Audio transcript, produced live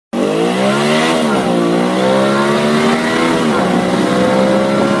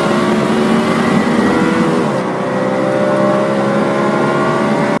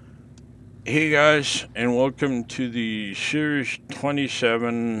Hey guys, and welcome to the Series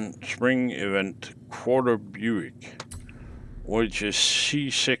 27 Spring Event Quarter-Buick, which is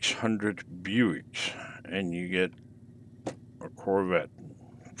C600 Buicks, and you get a Corvette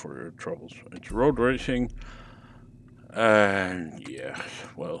for your troubles. It's road racing, and yeah,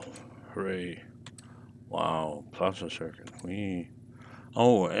 well, hooray. Wow, Plaza Circuit,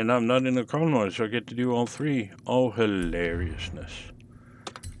 Oh, and I'm not in the convoy, so I get to do all three. Oh, hilariousness.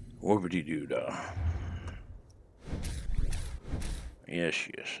 Whoopity-doo-dah. Yes,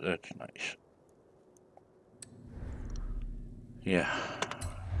 that's nice. Yeah.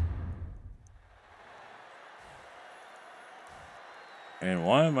 And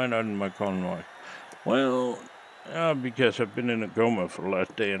why am I not in my convoy? Well, because I've been in a coma for the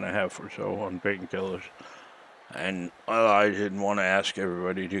last day and a half or so on painkillers. And, well, I didn't want to ask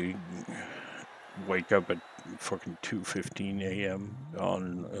everybody to wake up at fucking 2:15 a.m.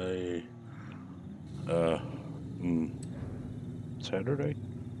 on a, Saturday?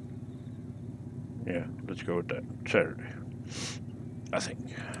 Yeah, let's go with that. Saturday. I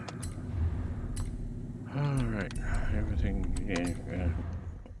think. Alright, everything, yeah,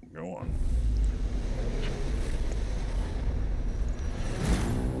 go on.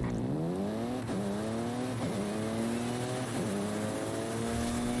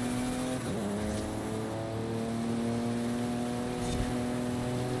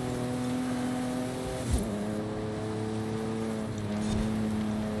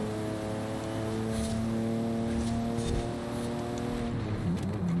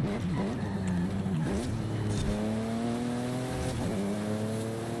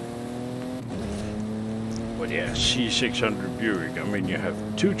 But yeah, C600 Buick, I mean, you have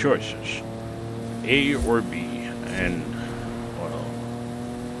two choices, A or B, and, well,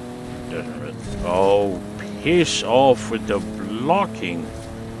 doesn't really, oh, piss off with the blocking.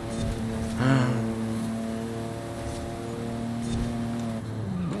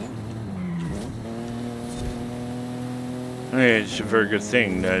 It's a very good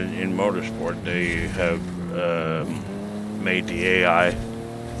thing that in motorsport they have made the AI,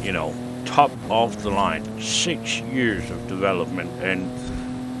 you know, top off the line. 6 years of development, and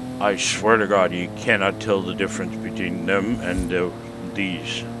I swear to God, you cannot tell the difference between them and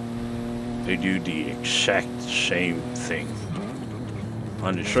these. They do the exact same thing.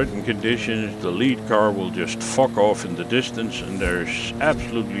 Under certain conditions, the lead car will just fuck off in the distance, and there's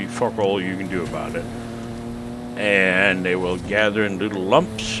absolutely fuck all you can do about it. And they will gather in little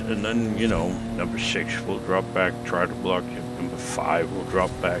lumps, and then, you know, number 6 will drop back, try to block you. Number 5 will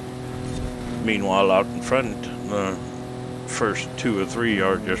drop back. Meanwhile, out in front, the first 2 or 3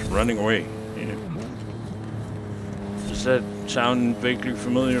 are just running away. Yeah. Does that sound vaguely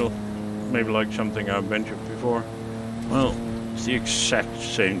familiar? Maybe like something I've mentioned before? Well, it's the exact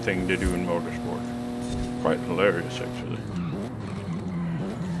same thing they do in motorsport. Quite hilarious, actually.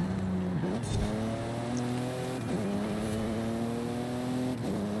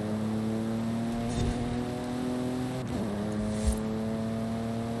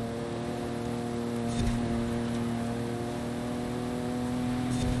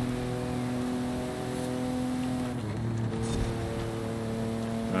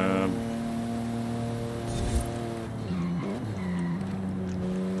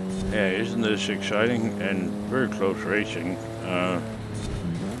 Yeah, isn't this exciting and very close racing?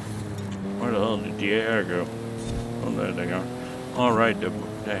 Where the hell did the AI go? Oh, there they are. All right,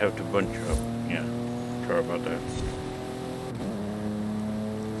 they have to bunch up. Yeah, sorry about that.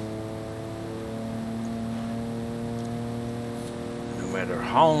 No matter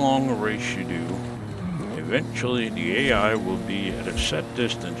how long a race you do, eventually the AI will be at a set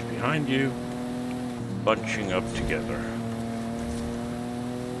distance behind you, bunching up together.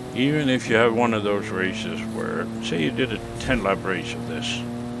 Even if you have one of those races where, say you did a 10-lap race of this,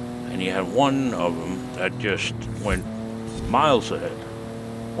 and you had one of them that just went miles ahead.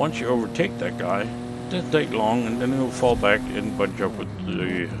 Once you overtake that guy, it doesn't take long, and then he'll fall back and bunch up with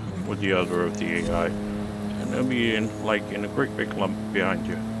the other of the AI, and they'll be in a great big lump behind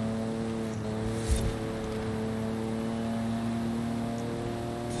you.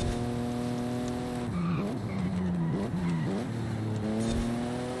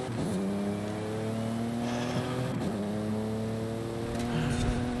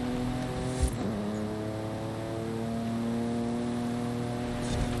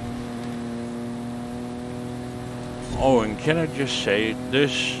 Oh, and can I just say,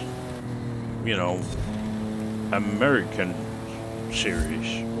 this, you know, American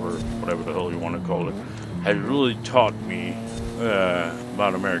series, or whatever the hell you want to call it, has really taught me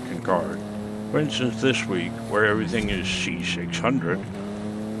about American cars. For instance, this week, where everything is C600,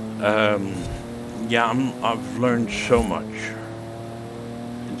 Yeah, I've learned so much.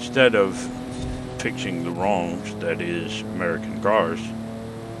 Instead of fixing the wrongs that is American cars,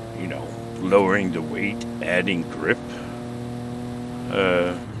 you know, lowering the weight, adding grip.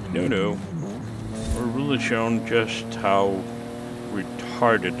 No. We're really shown just how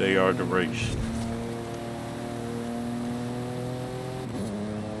retarded they are to race.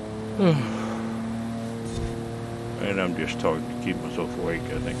 And I'm just talking to keep myself awake,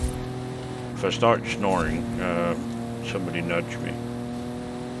 I think. If I start snoring, somebody nudge me.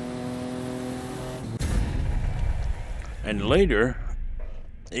 And later,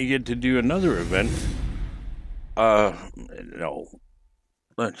 you get to do another event. No.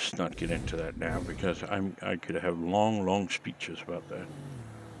 Let's not get into that now because I could have long speeches about that.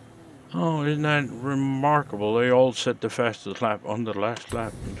 Oh, isn't that remarkable? They all set the fastest lap on the last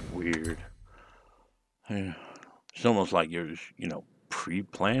lap. It's weird. Yeah. It's almost like it was, you know,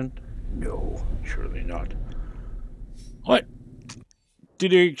 pre-planned. No, surely not. What?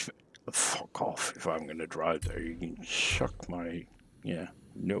 Did they fuck off if I'm gonna drive there? You can suck my... Yeah,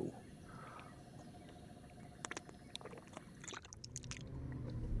 no.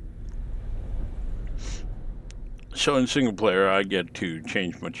 So in single player, I get to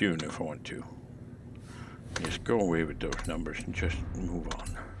change my tune if I want to. Just go away with those numbers and just move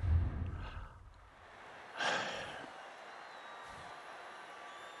on.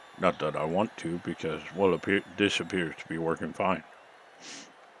 Not that I want to, because, well, this appears to be working fine.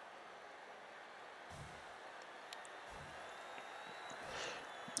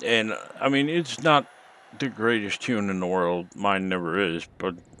 And, I mean, it's not the greatest tune in the world. Mine never is,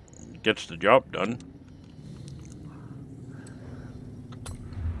 but it gets the job done.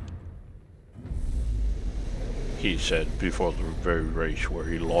 He said before the very race where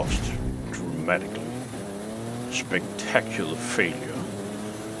he lost dramatically. Spectacular failure.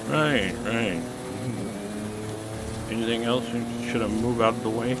 Right. Anything else? Should I move out of the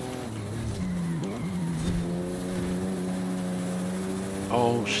way?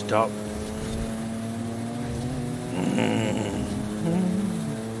 Oh, stop.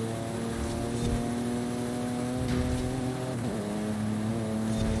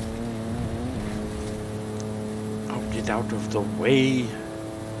 Oh, get out of the way.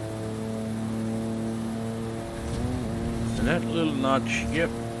 And that little notch, yep,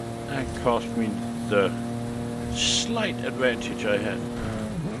 that cost me the slight advantage I had.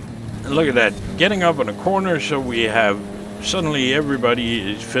 And look at that, getting up in a corner, so we have, suddenly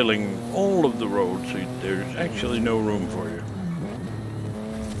everybody is filling all of the road, so there's actually no room for you.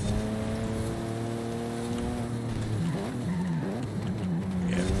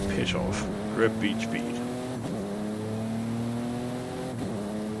 Yeah, piss off. Grip beat speed.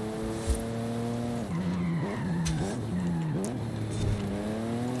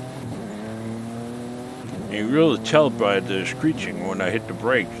 You really tell by the screeching when I hit the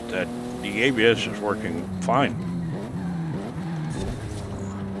brakes that the ABS is working fine.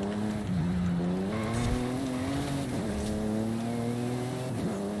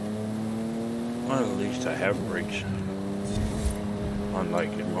 Well, at least I have brakes,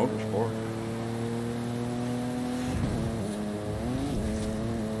 unlike in motorsport.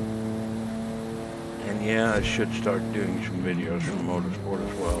 And yeah, I should start doing some videos from motorsport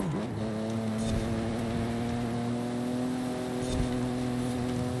as well.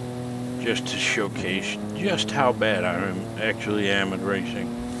 Just to showcase just how bad I actually am at racing.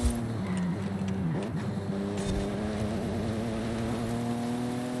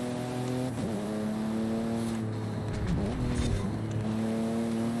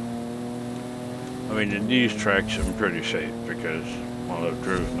 I mean, in these tracks I'm pretty safe because, well, I've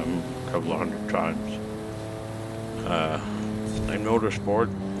driven them a couple of 100 times. In motorsport,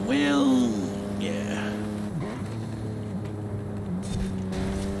 well, yeah.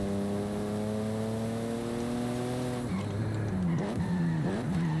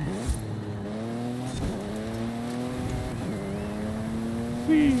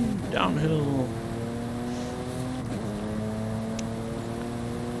 Downhill.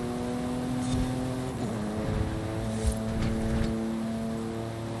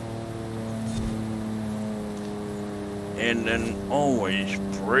 And then always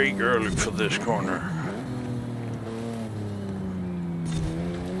brake early for this corner.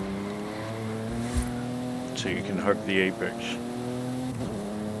 So you can hug the apex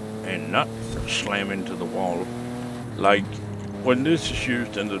and not slam into the wall. Like, when this is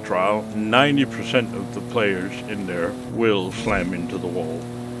used in the trial, 90% of the players in there will slam into the wall.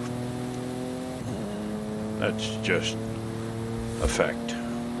 That's just a fact.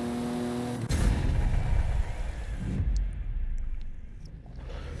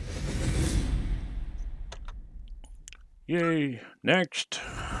 Yay! Next.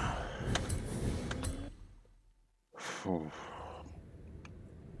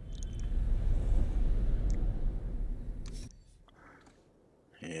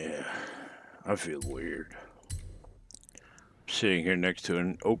 Yeah, I feel weird. Sitting here next to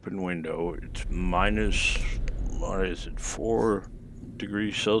an open window. It's minus, what is it, 4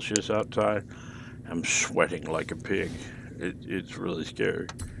 degrees Celsius outside. I'm sweating like a pig. It's really scary.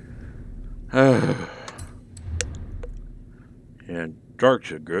 And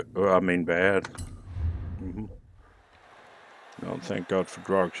darks are good. I mean, bad. No, thank God for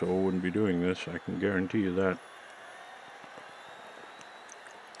drugs, so I wouldn't be doing this. I can guarantee you that.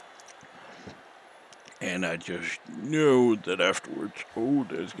 And I just know that afterwards, oh,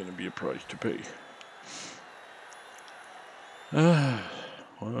 there's going to be a price to pay. Well,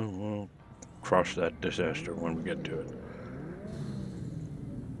 we'll cross that disaster when we get to it.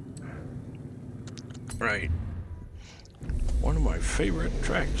 Right. One of my favorite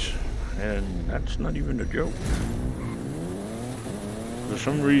tracks, and that's not even a joke. For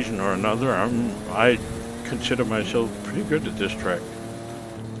some reason or another, I consider myself pretty good at this track.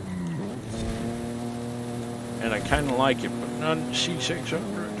 And I kind of like it, but not C600.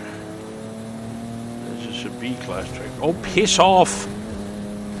 This is a B-class track. Oh, piss off!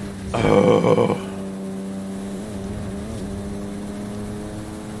 Oh.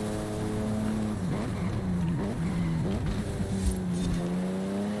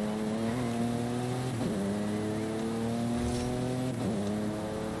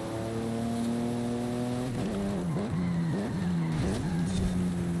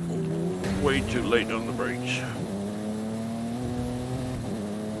 Way too late on the brakes.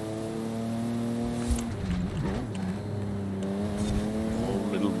 Oh,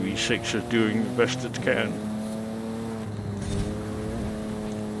 little V6 is doing the best it can.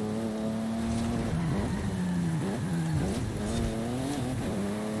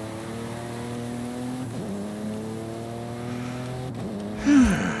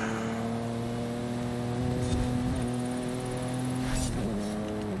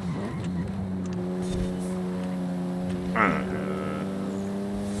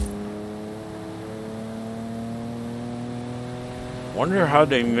 Wonder how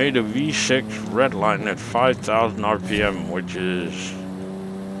they made a V6 redline at 5,000 RPM, which is,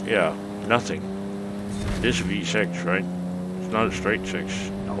 yeah, nothing. This V6, right? It's not a straight 6.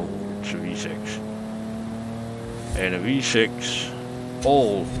 No, it's a V6. And a V6,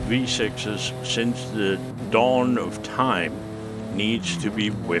 all V6s since the dawn of time needs to be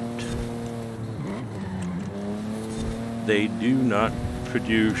whipped. They do not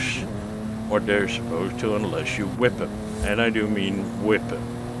produce what they're supposed to unless you whip them. And I do mean whip it.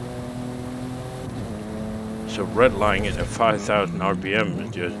 So redlining it at 5,000 RPM is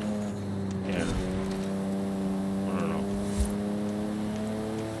just, yeah, I don't know.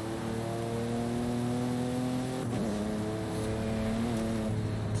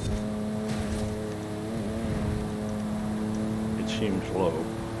 It seems low.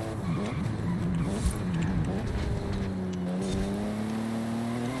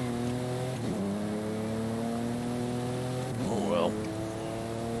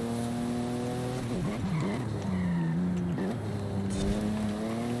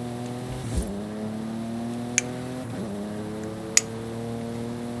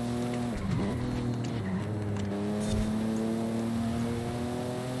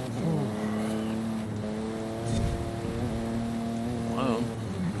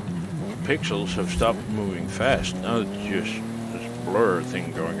 Pixels have stopped moving fast. Now it's just this blur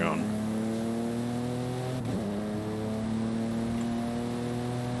thing going on.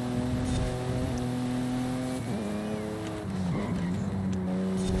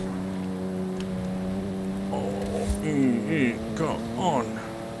 Oh, come on.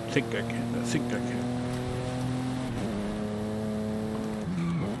 I think I can. I think I can.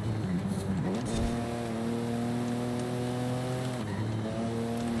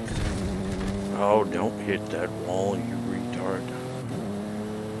 Oh, don't hit that wall, you retard.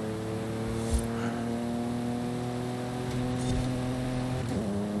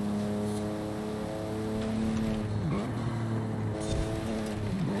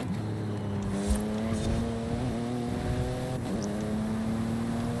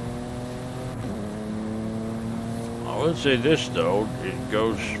 I would say this, though, it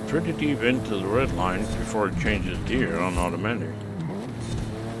goes pretty deep into the red line before it changes gear on automatic.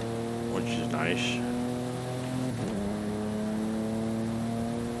 Which is nice.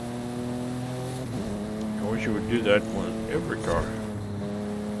 I wish you would do that with every car.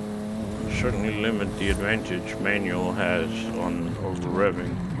 It'll certainly limit the advantage manual has on over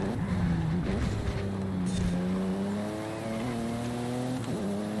revving.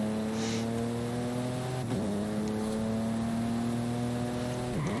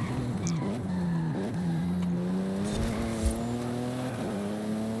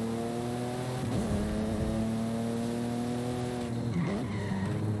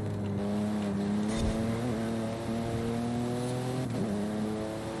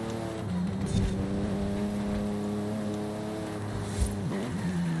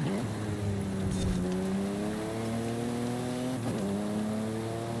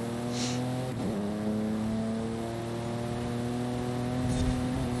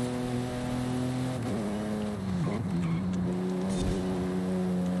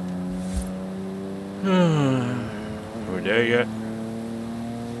 there yet?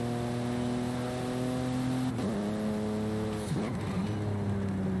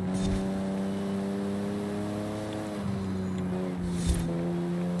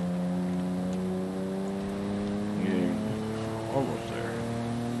 Yeah, almost there.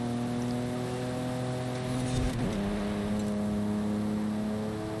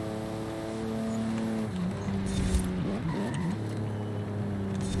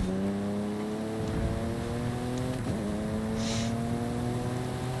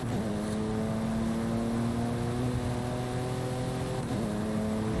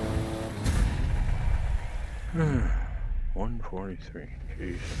 Hmm. 143.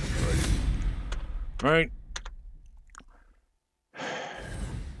 Jeez. Right.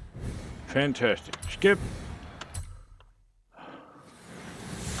 Fantastic. Skip.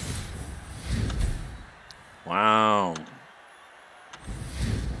 Wow.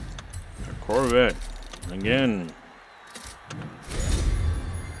 A Corvette. Again.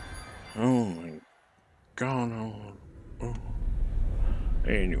 Oh my God. Oh.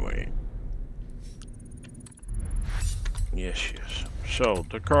 Anyway. Yes. So,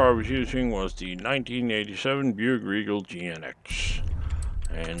 the car I was using was the 1987 Buick Regal GNX.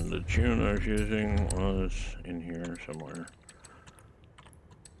 And the tune I was using was in here somewhere.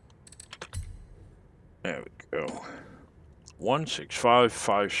 There we go.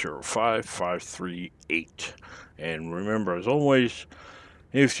 165505538. And remember, as always,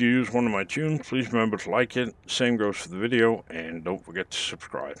 if you use one of my tunes, please remember to like it. Same goes for the video, and don't forget to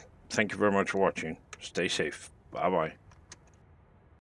subscribe. Thank you very much for watching. Stay safe. Bye-bye.